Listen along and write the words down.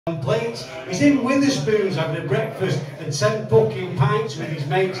Plates. He's in Witherspoon's having a breakfast and 10 fucking pints with his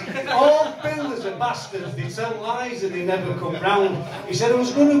mates. All billers are bastards, they tell lies and they never come round. He said I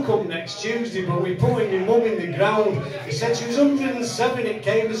was going to come next Tuesday, but we put my mum in the ground. He said she was 107, it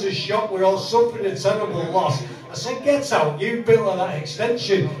came as a shock, we're all suffering a terrible loss. I said, get out, you built her that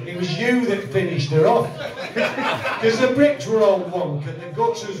extension, it was you that finished her off. Because the bricks were all wonk and the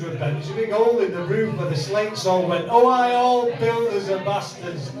gutters were bent. There's a big hole in the roof where the slates all went, oh I all builders are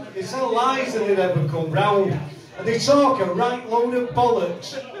bastards. They tell lies and they never come round. And they talk a right load of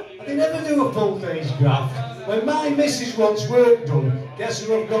bollocks. And they never do a full day's graft. When my missus wants work done, guess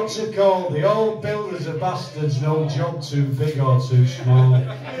who I've got to call? The all builders are bastards, no job too big or too small.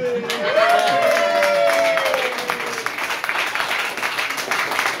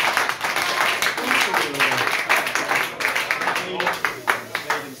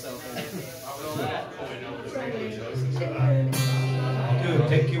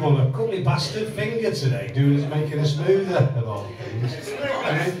 Pick you on a cuddly bastard finger today, making a smoother of all things.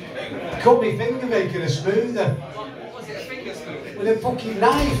 Cut my finger making a smoother. Was it a finger smoother? With a fucking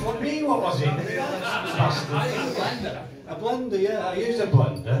knife. What was it? Bastard. A blender, yeah. I use a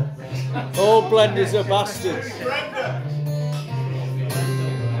blender. All blenders are bastards.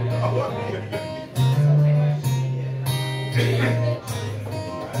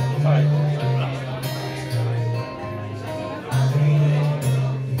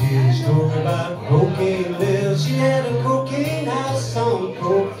 Story about Cocaine Bill. She had a cocaine house on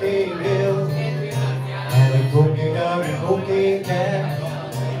Cocaine Hill. Had a cocaine dog, a cocaine cat.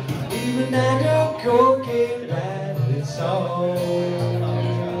 Even had a cocaine rat. It's all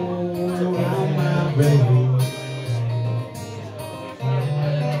around my brain.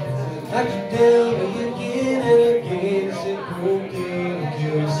 I can tell you again and again. It's a cocaine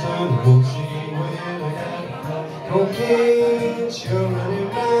killing some bullshit when I got cocaine sure running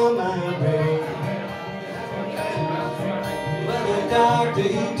around my brain. But the doctor,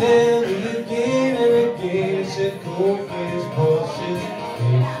 he tell me again and again, he said cocaine's bullshit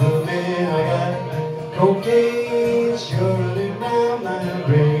ain't for me. I got cocaine sure running around my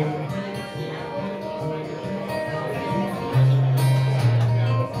brain.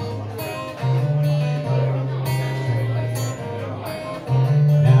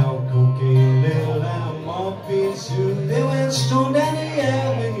 Now cocaine little and I'm morphine soon. They went stone down the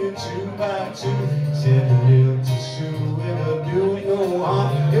avenue 2 by 2. Said a little to Sue, it'll do no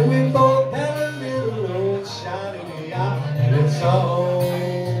harm. And we both had a little old shot in the eye. And it's all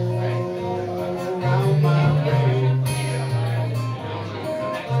around my brain.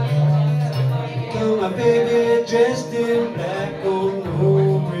 Come my baby dressed in black. Oh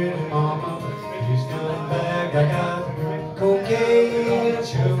no, pretty mama, she's coming back. I got cocaine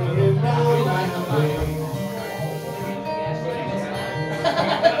chilling around my brain.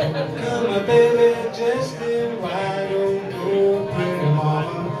 Come my baby dressed in white. Oh no, pretty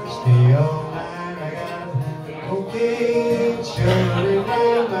mama, stay all night. I got cocaine